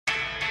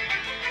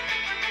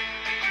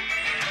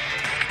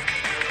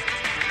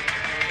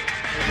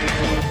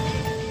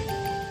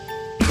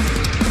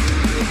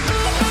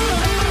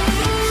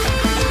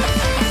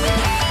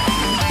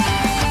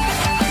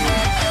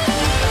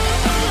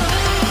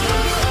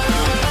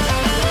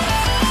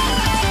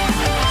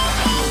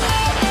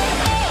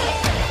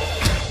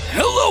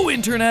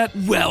Internet,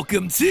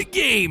 welcome to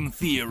Game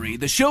Theory,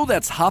 the show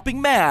that's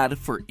hopping mad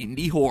for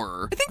indie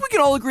horror. I think we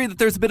can all agree that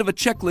there's a bit of a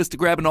checklist to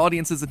grab an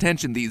audience's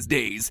attention these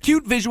days.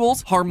 Cute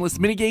visuals, harmless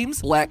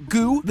minigames, black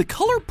goo, the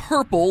color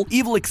purple,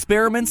 evil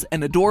experiments,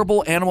 an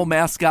adorable animal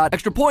mascot,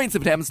 extra points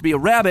if it happens to be a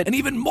rabbit, and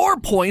even more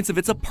points if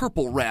it's a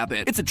purple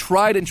rabbit. It's a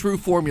tried and true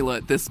formula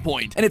at this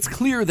point, and it's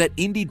clear that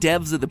indie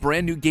devs of the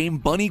brand new game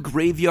Bunny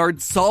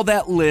Graveyard saw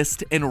that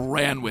list and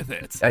ran with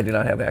it. I do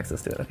not have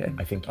access to it, okay?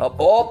 I think.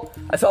 Oh,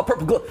 I saw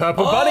purple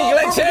bunny glitching!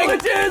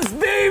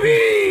 Glitches,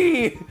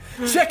 baby!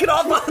 Check it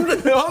off on the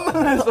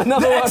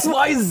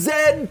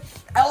XYZ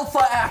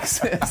alpha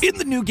axis. In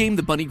the new game,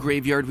 The Bunny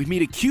Graveyard, we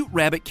meet a cute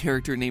rabbit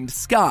character named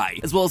Sky,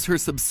 as well as her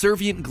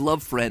subservient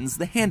glove friends,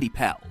 the Handy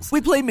Pals.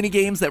 We play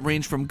minigames that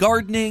range from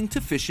gardening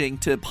to fishing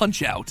to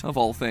Punch-Out, of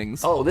all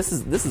things. Oh, this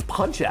is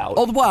Punch-Out.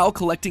 All the while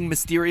collecting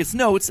mysterious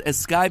notes as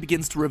Sky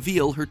begins to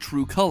reveal her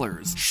true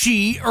colors.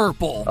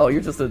 She-Urple. Oh, you're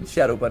just a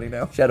Shadow Bunny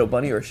now. Shadow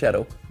Bunny or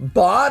Shadow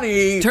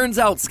Bonnie? Turns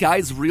out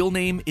Sky's real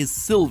name is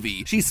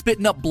Sylvie. She's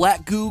spitting up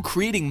black goo,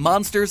 creating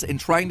monsters, and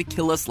trying to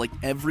kill us like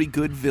every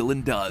good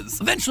villain does.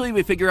 Eventually,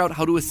 we figure out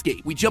how to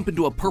escape. We jump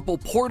into a purple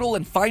portal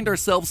and find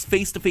ourselves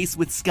face to face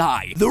with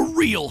Sky, the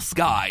real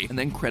Sky, and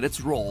then credits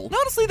roll. And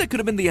honestly, that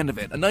could have been the end of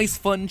it. A nice,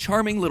 fun,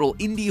 charming little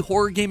indie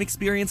horror game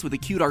experience with a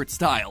cute art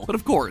style. But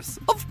of course,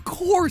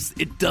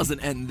 it doesn't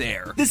end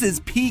there. This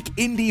is peak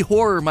indie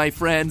horror, my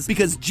friends,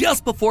 because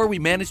just before we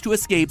manage to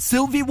escape,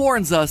 Sylvie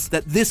warns us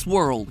that this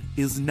world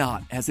is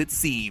not as it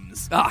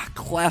seems.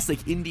 Classic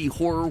indie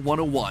horror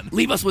 101.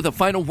 Leave us with a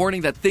final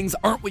warning that things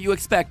aren't what you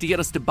expect to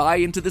get us to buy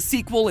into the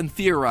sequel and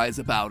theorize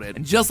about it.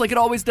 And just like it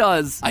always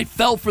does, I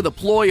fell for the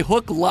ploy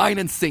hook, line,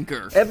 and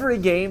sinker. Every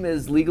game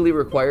is legally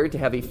required to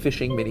have a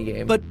fishing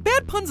minigame. But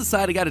bad puns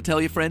aside, I gotta tell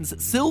you, friends,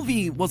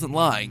 Sylvie wasn't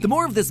lying. The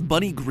more of this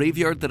Bunny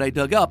Graveyard that I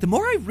dug up, the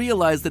more I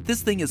realized that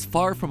this thing is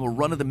far from a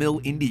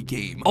run-of-the-mill indie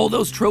game. All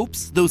those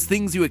tropes, those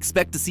things you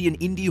expect to see in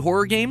indie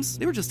horror games,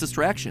 they were just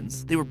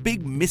distractions. They were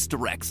big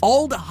misdirects,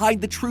 all to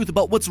hide the truth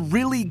about what's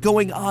really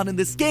going on in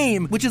this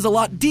game, which is a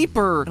lot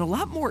deeper and a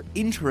lot more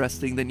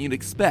interesting than you'd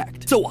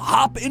expect. So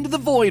hop into the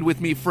void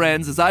with me,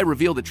 friends, as I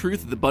reveal the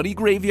truth of the Bunny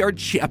Graveyard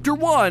Chapter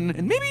 1,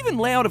 and maybe even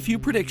lay out a few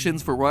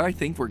predictions for where I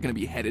think we're going to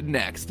be headed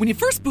next. When you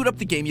first boot up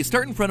the game, you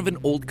start in front of an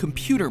old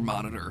computer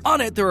monitor.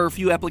 On it, there are a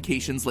few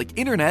applications like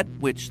Internet,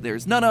 which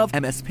there's none of,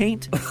 MS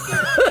Paint.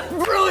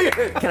 Brilliant!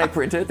 Can I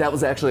print it? That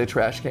was actually a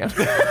trash can.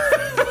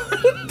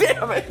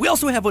 Damn it! We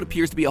also have what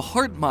appears to be a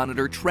heart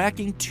monitor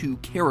tracking two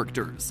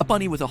characters. A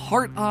bunny with a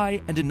heart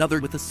eye and another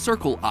with a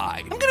circle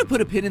eye. I'm gonna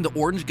put a pin in the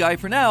orange guy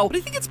for now, but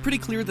I think it's pretty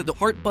clear that the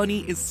heart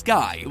bunny is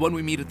Sky, the one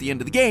we meet at the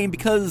end of the game,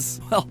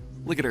 because, well,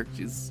 look at her,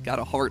 she's got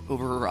a heart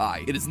over her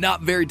eye. It is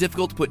not very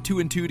difficult to put two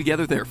and two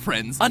together there,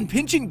 friends. On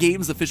Pinching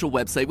Games' official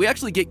website, we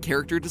actually get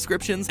character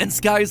descriptions, and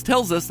Skies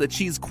tells us that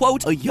she's,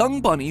 quote, a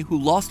young bunny who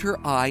lost her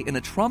eye in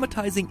a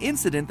traumatizing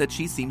incident that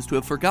she seems to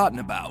have forgotten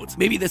about.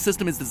 Maybe this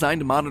system is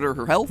designed to monitor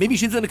her health? Maybe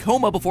she's in a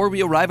coma before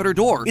we arrive at her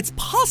door. It's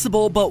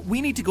possible, but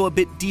we need to go a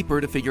bit deeper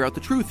to figure out the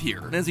truth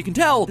here. And as you can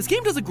tell, this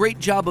game does a great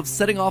job of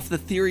setting off the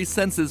theory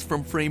senses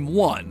from frame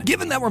one.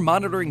 Given that we're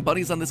monitoring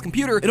bunnies on this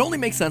computer, it only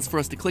makes sense for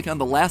us to click on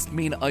the last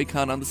main icon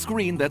on the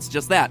screen that's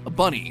just that, a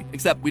bunny.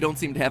 Except we don't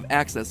seem to have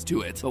access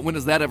to it. But when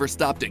has that ever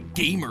stopped a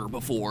gamer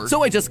before?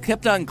 So I just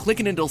kept on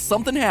clicking until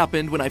something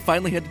happened when I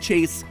finally had to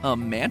chase a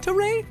manta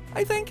ray,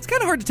 I think? It's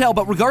kind of hard to tell,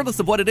 but regardless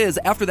of what it is,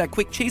 after that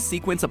quick chase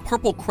sequence, a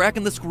purple crack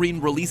in the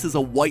screen releases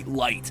a white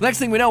light. Next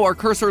thing we know, our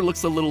cursor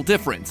looks a little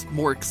different,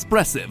 more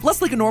expressive,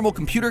 less like a normal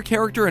computer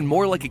character and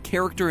more like a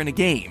character in a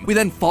game. We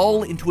then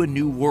fall into a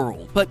new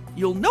world. But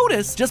you'll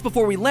notice, just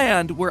before we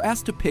land, we're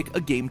asked to pick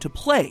a game to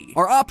play.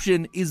 Our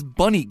option is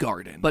Bunny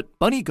Garden, but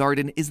Bunny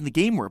Garden isn't the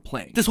game we're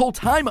playing. This whole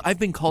time, I've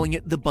been calling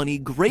it the Bunny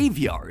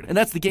Graveyard, and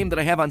that's the game that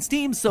I have on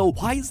Steam, so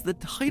why is the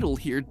title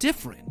here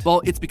different?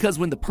 Well, it's because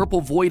when the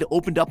purple void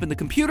opened up in the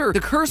computer,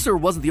 the cursor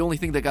wasn't the only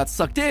thing that got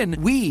sucked in,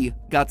 we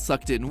got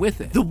sucked in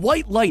with it. The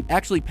white light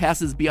actually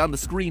passes beyond the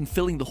screen,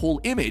 filling the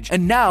whole image,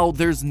 and now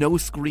there's no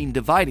screen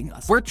dividing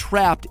us. We're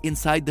trapped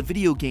inside the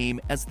video game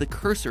as the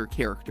cursor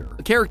character,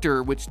 a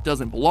character which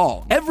doesn't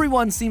belong.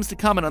 Everyone seems to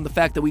comment on the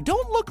fact that we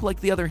don't look like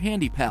the other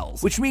Handy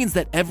Pals, which means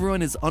that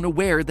everyone is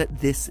unaware that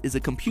this is a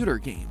computer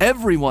game.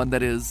 Everyone,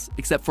 that is,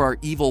 except for our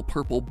evil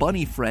purple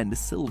bunny friend,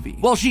 Sylvie.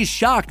 While she's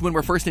shocked when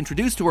we're first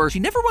introduced to her, she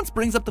never once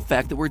brings up the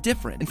fact that we're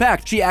different. In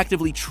fact, she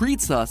actively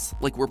treats us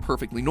like we're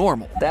perfectly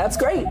normal. That's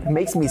great. It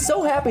makes me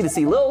so happy to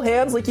see little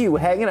hands like you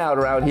hanging out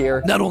around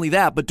here. Not only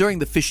that, but during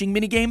the fishing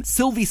minigame,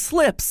 Sylvie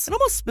slips and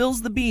almost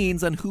spills the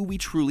beans on who we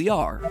truly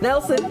are.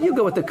 Nelson, you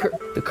go with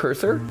the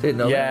cursor? Didn't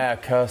know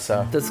that.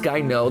 Cursor. Does Sky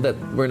know that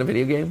we're in a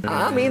video game?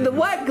 I mean the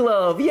white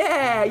glove.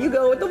 Yeah, you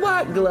go with the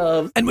white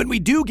glove. And when we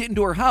do do get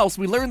into her house,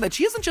 we learn that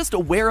she isn't just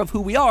aware of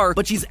who we are,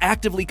 but she's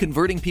actively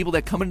converting people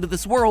that come into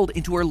this world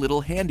into her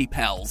little handy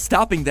pals,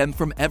 stopping them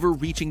from ever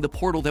reaching the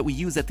portal that we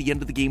use at the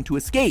end of the game to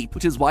escape,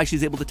 which is why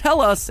she's able to tell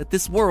us that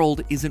this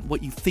world isn't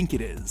what you think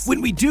it is.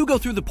 When we do go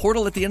through the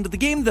portal at the end of the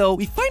game, though,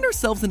 we find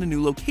ourselves in a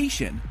new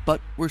location,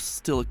 but we're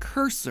still a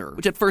cursor,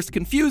 which at first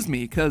confused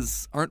me,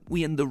 because aren't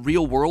we in the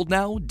real world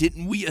now?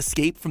 Didn't we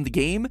escape from the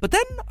game? But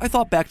then I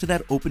thought back to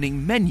that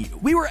opening menu.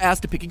 We were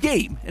asked to pick a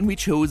game, and we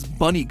chose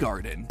Bunny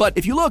Garden. But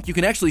if you look, you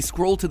can actually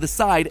scroll to the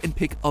side and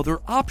pick other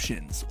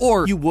options.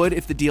 Or you would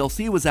if the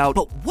DLC was out,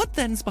 but what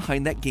then's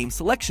behind that game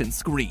selection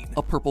screen?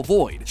 A purple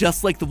void,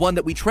 just like the one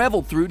that we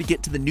traveled through to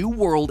get to the new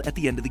world at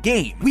the end of the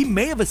game. We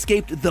may have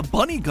escaped the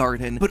Bunny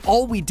Garden, but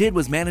all we did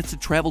was manage to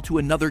travel to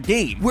another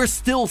game. We're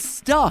still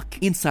stuck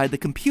inside the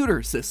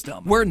computer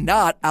system. We're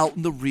not out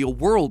in the real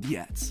world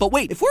yet. But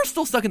wait, if we're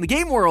still stuck in the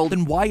game world,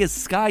 then why is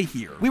Sky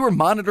here? We were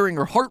monitoring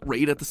her heart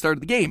rate at the start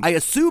of the game. I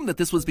assume that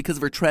this was because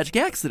of her tragic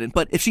accident,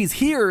 but if she's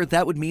here,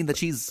 that would mean that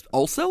she's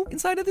also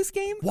inside of this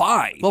game?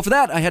 Why? Well, for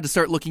that, I had to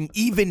start looking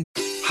even...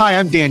 Hi,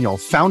 I'm Daniel,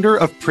 founder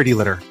of Pretty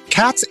Litter.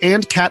 Cats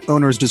and cat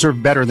owners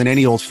deserve better than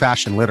any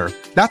old-fashioned litter.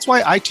 That's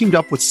why I teamed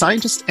up with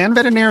scientists and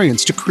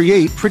veterinarians to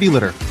create Pretty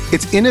Litter.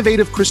 Its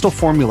innovative crystal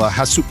formula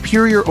has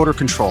superior odor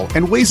control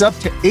and weighs up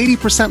to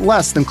 80%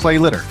 less than clay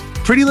litter.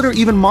 Pretty Litter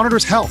even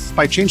monitors health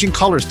by changing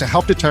colors to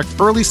help detect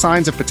early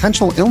signs of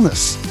potential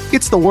illness.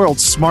 It's the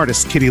world's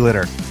smartest kitty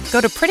litter. Go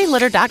to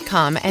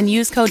prettylitter.com and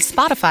use code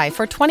SPOTIFY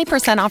for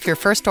 20% off your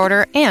first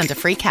order and a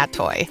free cat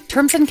toy.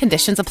 Terms and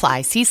conditions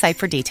apply. See site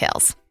for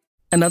details.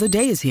 Another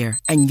day is here,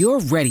 and you're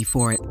ready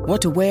for it.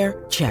 What to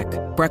wear? Check.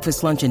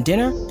 Breakfast, lunch, and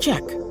dinner?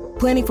 Check.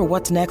 Planning for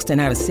what's next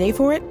and how to save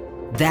for it?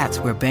 That's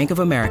where Bank of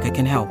America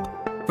can help.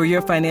 For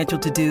your financial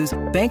to-dos,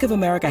 Bank of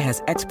America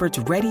has experts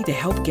ready to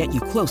help get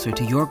you closer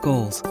to your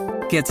goals.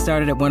 Get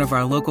started at one of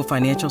our local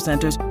financial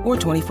centers or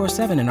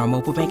 24/7 in our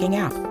mobile banking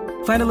app.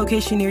 Find a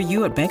location near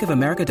you at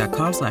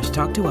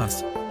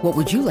bankofamerica.com/talktous. What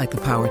would you like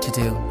the power to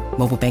do?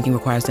 Mobile banking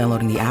requires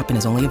downloading the app and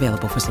is only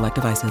available for select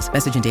devices.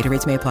 Message and data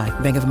rates may apply.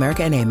 Bank of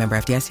America N.A., member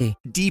FDIC.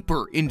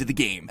 Deeper into the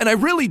game. And I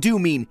really do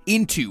mean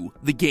into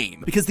the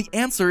game, because the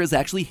answer is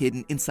actually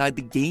hidden inside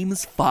the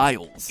game's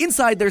files.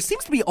 Inside, there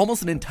seems to be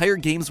almost an entire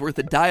game's worth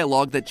of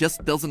dialogue that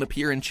just doesn't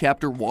appear in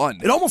Chapter 1.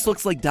 It almost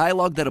looks like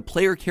dialogue that a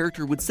player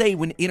character would say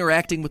when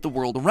interacting with the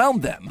world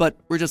around them. But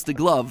we're just a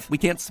glove. We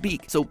can't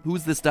speak. So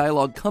who's this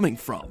dialogue coming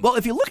from? Well,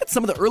 if you look at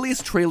some of the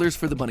earliest trailers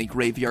for the Bunny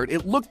Graveyard,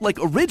 it looked like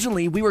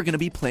originally we were going to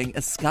be playing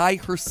as Sky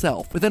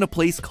herself within a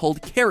place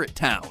called Carrot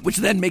Town, which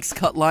then makes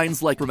cut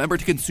lines like, remember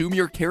to consume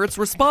your carrots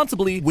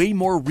responsibly, way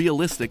more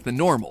realistic than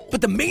normal. But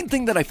the main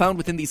thing that I found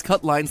within these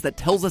cut lines that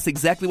tells us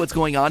exactly what's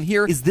going on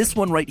here is this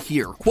one right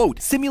here.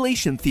 Quote,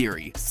 simulation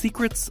theory,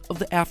 secrets of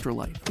the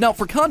afterlife. Now,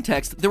 for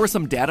context, there were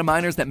some data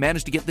miners that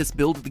managed to get this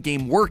build of the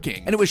game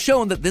working, and it was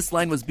shown that this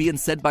line was being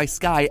said by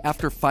Sky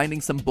after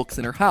finding some books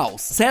in her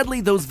house. Sadly,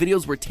 those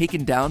videos were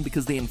taken down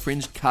because they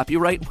infringed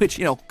copyright, which,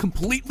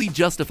 completely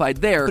justified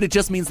there, but it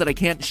just means that I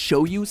can't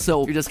show you,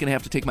 so you're just gonna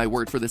have to take my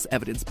word for this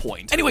evidence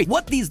point. Anyway,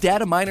 what these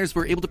data miners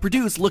were able to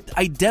produce looked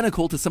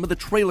identical to some of the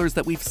trailers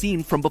that we've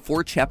seen from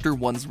before Chapter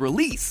 1's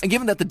release. And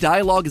given that the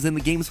dialogue is in the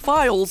game's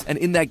files, and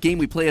in that game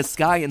we play as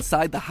Sky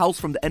inside the house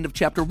from the end of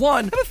Chapter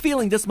 1, I have a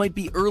feeling this might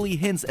be early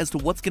hints as to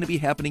what's gonna be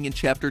happening in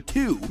Chapter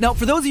 2. Now,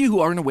 for those of you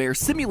who aren't aware,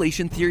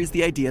 simulation theory is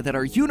the idea that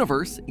our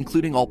universe,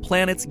 including all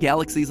planets,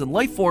 galaxies, and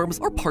life forms,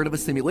 are part of a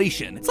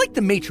simulation. It's like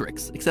the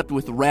Matrix, except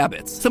with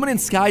rabbits. Someone in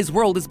Sky's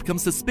world has become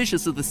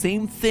suspicious of the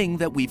same thing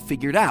that we've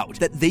figured out,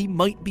 that they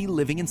might be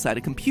living inside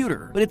a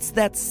computer. But it's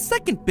that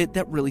second bit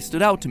that really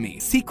stood out to me.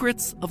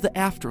 Secrets of the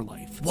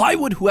afterlife. Why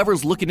would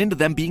whoever's looking into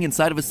them being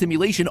inside of a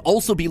simulation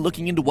also be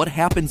looking into what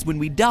happens when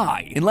we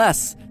die?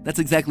 Unless that's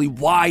exactly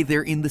why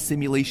they're in the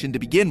simulation to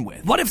begin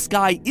with. What if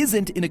Sky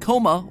isn't in a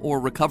coma or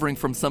recovering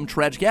from some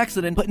tragic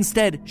accident, but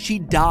instead she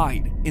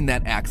died in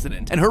that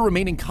accident, and her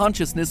remaining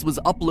consciousness was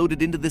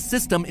uploaded into the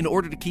system in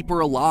order to keep her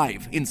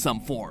alive in some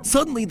form?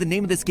 Suddenly, the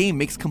name of this game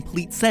makes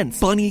complete sense.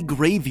 Bunny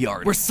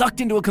Graveyard. We're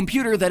sucked into a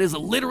computer that is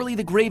literally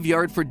the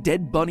graveyard for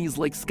dead bunnies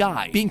like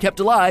Sky, being kept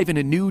alive in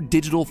a new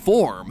digital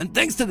form. And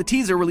thanks to the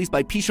teaser released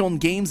by Pichon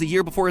Games a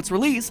year before its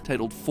release,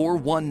 titled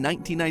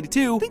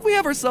 4/1/1992, I think we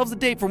have ourselves a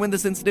date for when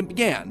this incident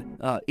began.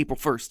 April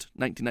 1st,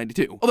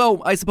 1992.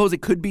 Although, I suppose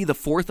it could be the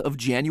 4th of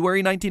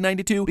January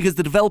 1992, because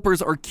the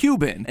developers are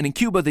Cuban, and in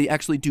Cuba they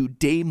actually do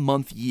day,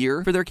 month,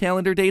 year for their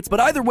calendar dates. But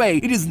either way,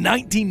 it is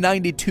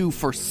 1992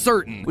 for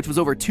certain, which was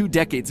over 2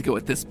 decades ago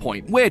at this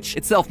point, which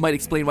itself might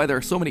explain why there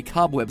are so many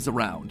cobwebs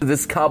around.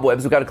 This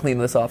cobwebs, we've got to clean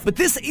this off. But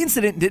this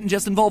incident didn't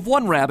just involve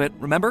one rabbit,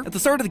 remember? At the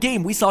start of the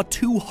game, we saw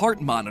 2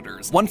 heart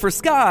monitors, one for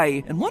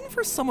Sky and one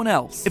for someone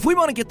else. If we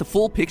want to get the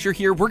full picture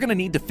here, we're going to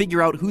need to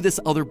figure out who this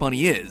other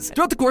bunny is.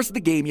 Throughout the course of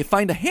the game, you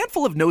find a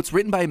handful of notes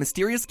written by a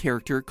mysterious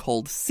character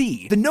called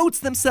C. The notes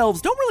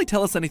themselves don't really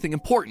tell us anything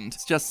important.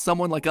 It's just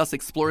someone like us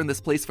exploring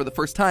this place for the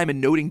first time and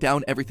noting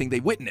down everything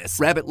they witness.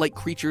 Rabbit-like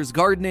creatures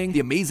gardening,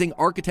 the amazing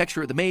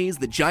architecture of the maze,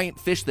 the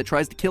giant fish that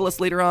tries to kill us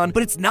later on.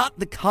 But it's not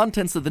the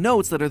contents of the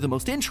notes that are the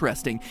most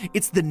interesting.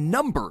 It's the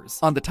numbers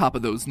on the top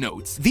of those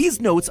notes. These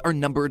notes are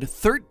numbered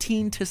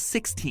 13 to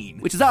 16,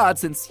 which is odd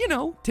since,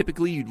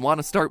 typically you'd want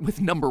to start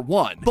with number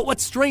 1. But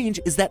what's strange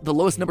is that the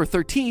lowest number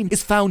 13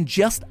 is found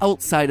just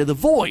outside of the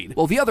void,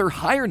 while the other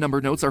higher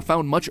number notes are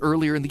found much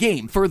earlier in the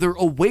game, further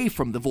away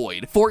from the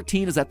void.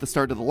 14 is at the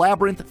start of the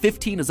labyrinth,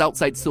 15 is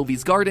outside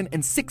Sylvie's garden,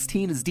 and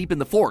 16 is deep in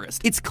the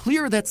forest. It's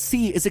clear that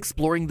C is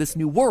exploring this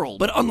new world,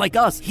 but unlike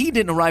us, he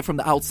didn't arrive from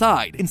the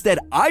outside. Instead,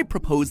 I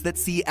propose that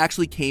C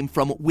actually came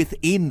from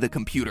within the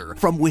computer,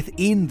 from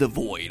within the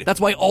void.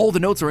 That's why all the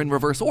notes are in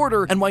reverse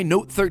order, and why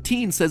note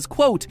 13 says,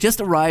 quote,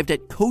 just arrived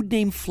at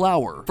codename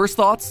Flower. First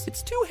thoughts,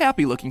 it's too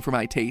happy looking for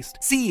my taste.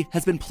 C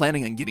has been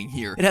planning on getting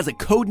here. It has a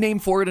code name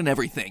for it and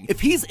everything.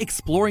 If he's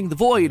exploring the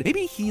void,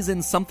 maybe he's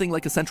in something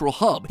like a central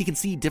hub. He can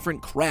see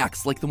different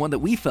cracks like the one that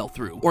we fell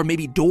through, or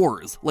maybe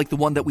doors like the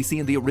one that we see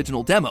in the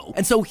original demo.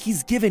 And so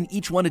he's given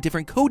each one a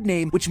different code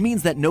name, which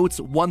means that notes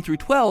 1 through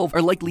 12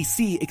 are likely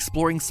C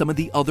exploring some of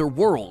the other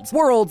worlds.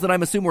 Worlds that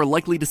I'm assuming we're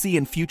likely to see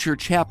in future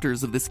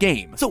chapters of this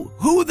game. So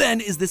who then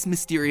is this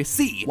mysterious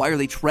C? Why are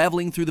they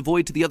traveling through the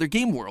void to the other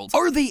game worlds?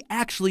 Are they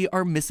actually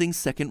our missing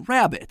second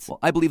rabbit? Well,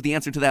 I believe the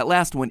answer to that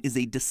last one is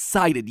a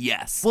decided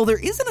yes. Well, there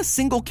isn't a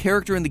single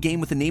character in the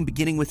game with a name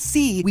beginning with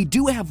C. We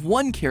do have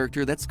one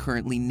character that's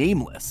currently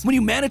nameless. When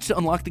you manage to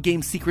unlock the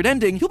game's secret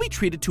ending, you'll be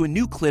treated to a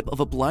new clip of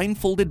a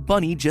blindfolded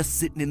bunny just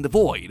sitting in the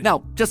void.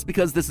 Now, just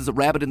because this is a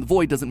rabbit in the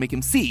void doesn't make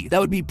him C. That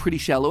would be pretty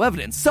shallow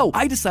evidence. So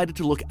I decided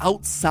to look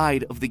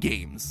outside of the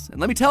games. And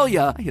let me tell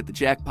ya, I hit the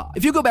jackpot.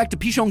 If you go back to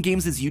Pichon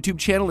Games' YouTube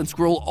channel and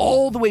scroll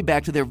all the way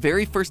back to their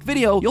very first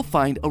video, you'll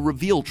find a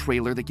reveal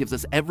trailer that gives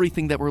us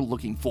everything that we're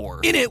looking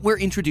for. In it, we're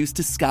introduced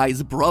to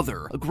Sky's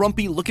brother, a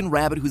grumpy-looking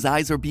rabbit whose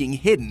eyes are being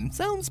hidden.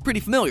 Sounds pretty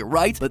familiar,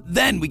 right? But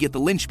then we get the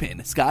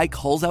linchpin. Sky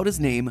calls out his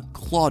name,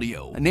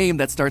 Claudio, a name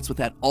that starts with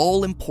that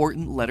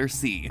all-important letter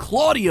C.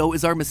 Claudio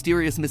is our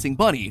mysterious missing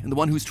bunny, and the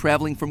one who's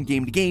traveling from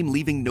game to game,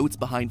 leaving notes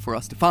behind for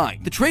us to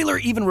find. The trailer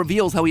even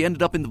reveals how he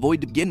ended up in the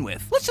void to begin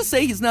with. Let's just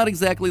say he's not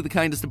exactly the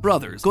kindest of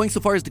brothers, going so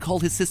far as to call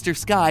his sister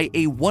Sky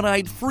a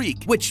one-eyed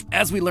freak, which,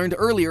 as we learned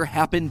earlier,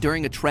 happened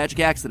during a tragic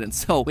accident.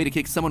 So, way to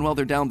kick someone while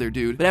they're down there,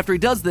 dude. But after he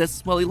does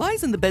this, while he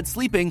lies in the bed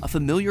sleeping, a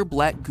familiar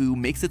black goo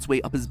makes its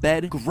way up his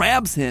bed,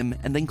 grabs him,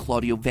 and then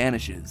Claudio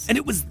vanishes. And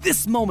it was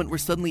this moment where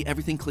suddenly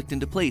everything clicked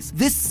into place.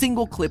 This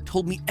single clip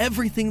told me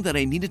everything that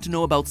I needed to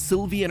know about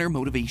Sylvie and her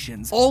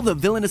motivations. All the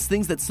villainous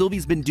things that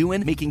Sylvie's been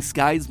doing, making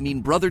Sky's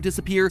mean brother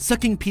disappear,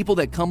 sucking people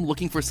that come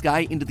looking for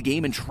Sky into the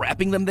game and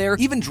trapping them there,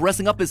 even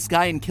dressing up as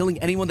Sky and killing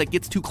anyone that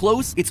gets too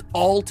close. It's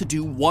all to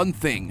do one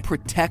thing: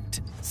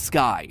 protect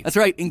Sky. That's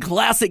right, in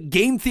classic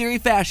game theory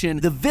fashion,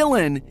 the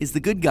villain is the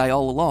good guy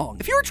all along.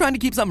 If you were trying to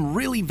keep something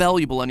really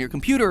valuable on your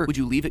computer, would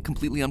you leave it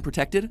completely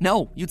unprotected?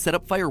 No, you'd set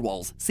up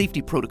firewalls,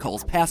 safety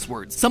protocols,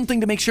 passwords,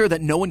 something to make sure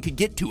that no one could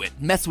get to it,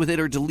 mess with it,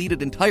 or delete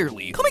it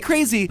entirely. Call me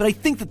crazy, but I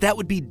think that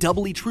would be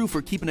doubly true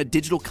for keeping a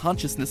digital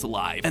consciousness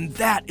alive. And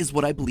that is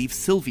what I believe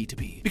Sylvie to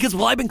be. Because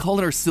while I've been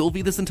calling her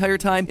Sylvie this entire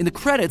time, in the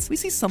credits, we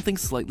see something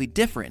slightly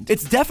different.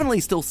 It's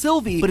definitely still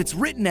Sylvie, but it's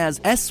written as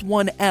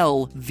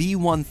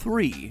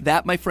S1LV13.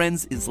 That, my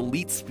friends, is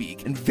elite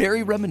speak and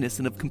very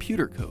reminiscent of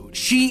computer code.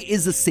 She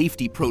is a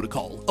safety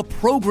protocol, a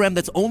program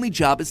that's only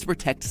job is to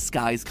protect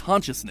Sky's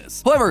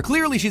consciousness. However,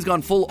 clearly she's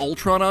gone full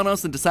Ultron on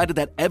us and decided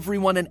that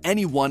everyone and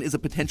anyone is a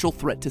potential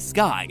threat to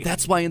Sky.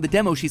 That's why in the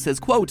demo she says,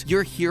 quote,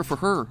 "You're here for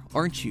her,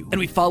 aren't you?" And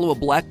we follow a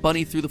black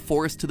bunny through the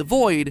forest to the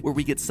void where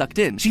we get sucked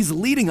in. She's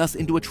leading us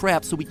into a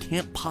trap so we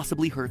can't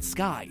possibly hurt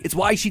Sky. It's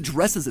why she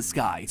dresses as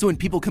Sky, so when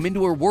people come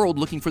into her world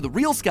looking for the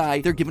real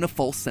Sky, they're given a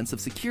false sense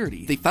of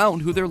security. They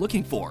found who they're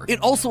looking for.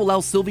 It also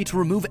allows Sylvie to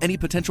remove any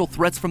potential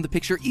threats from the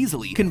picture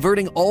easily,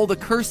 converting all the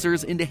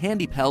cursors into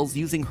handy pals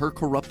using her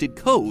corrupted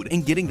code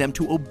and getting them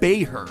to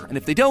obey her. And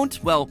if they don't,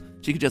 well,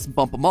 she could just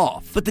bump them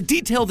off. But the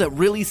detail that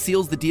really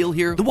seals the deal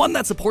here, the one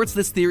that supports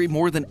this theory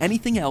more than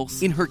anything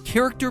else, in her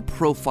character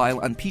profile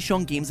on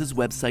Pichon Games'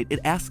 website, it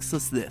asks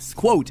us this,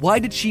 quote, "Why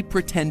did she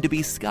pretend to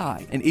be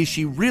Sky? And is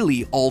she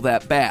really all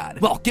that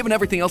bad?" Well, given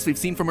everything else we've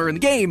seen from her in the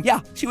game,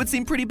 yeah, she would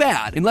seem pretty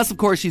bad. Unless, of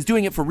course, she's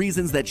doing it for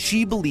reasons that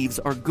she believes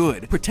are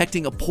good,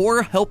 protecting a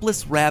poor,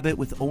 helpless rabbit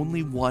with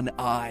only one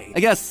eye.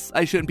 I guess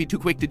I shouldn't be too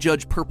quick to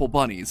judge purple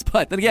bunnies,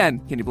 but then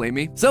again, can you blame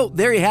me? So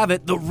there you have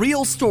it, the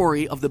real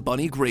story of the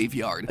bunny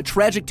graveyard. A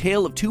tragic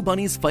tale of two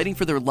bunnies fighting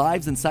for their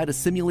lives inside a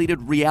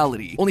simulated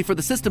reality, only for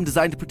the system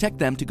designed to protect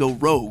them to go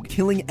rogue,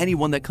 killing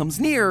anyone that comes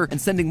near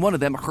and sending one of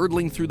them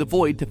hurtling through the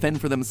void to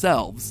fend for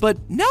themselves. But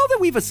now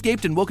that we've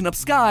escaped and woken up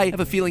Sky, I have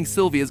a feeling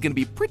Sylvia is going to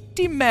be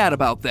pretty mad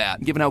about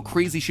that. Given how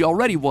crazy she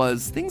already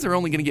was, things are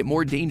only going to get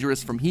more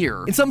dangerous from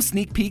here. In some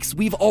sneak peeks,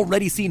 we've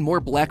already seen more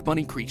black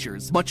bunny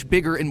creatures, much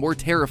bigger and more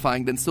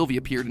terrifying than Sylvia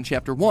appeared in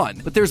Chapter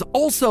 1. But there's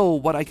also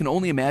what I can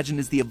only imagine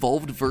is the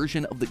evolved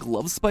version of the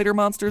glove spider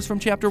monsters from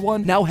Chapter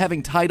 1, now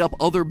having tied up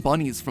other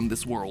bunnies from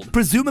this world.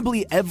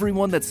 Presumably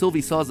everyone that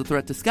Sylvie saw as a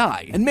threat to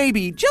Sky. And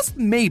maybe, just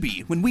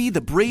maybe, when we,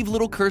 the brave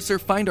little cursor,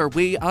 find our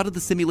way out of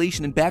the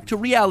simulation and back to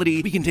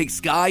reality, we can take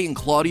Sky and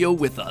Claudio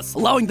with us,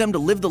 allowing them to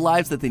live the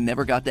lives that they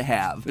never got to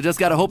have. We just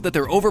gotta hope that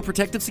their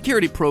overprotective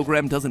security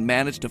program doesn't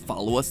manage to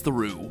follow us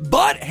through.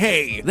 But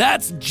hey,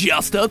 that's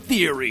just a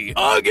theory.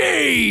 A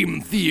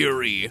game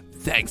theory.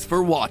 Thanks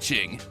for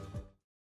watching.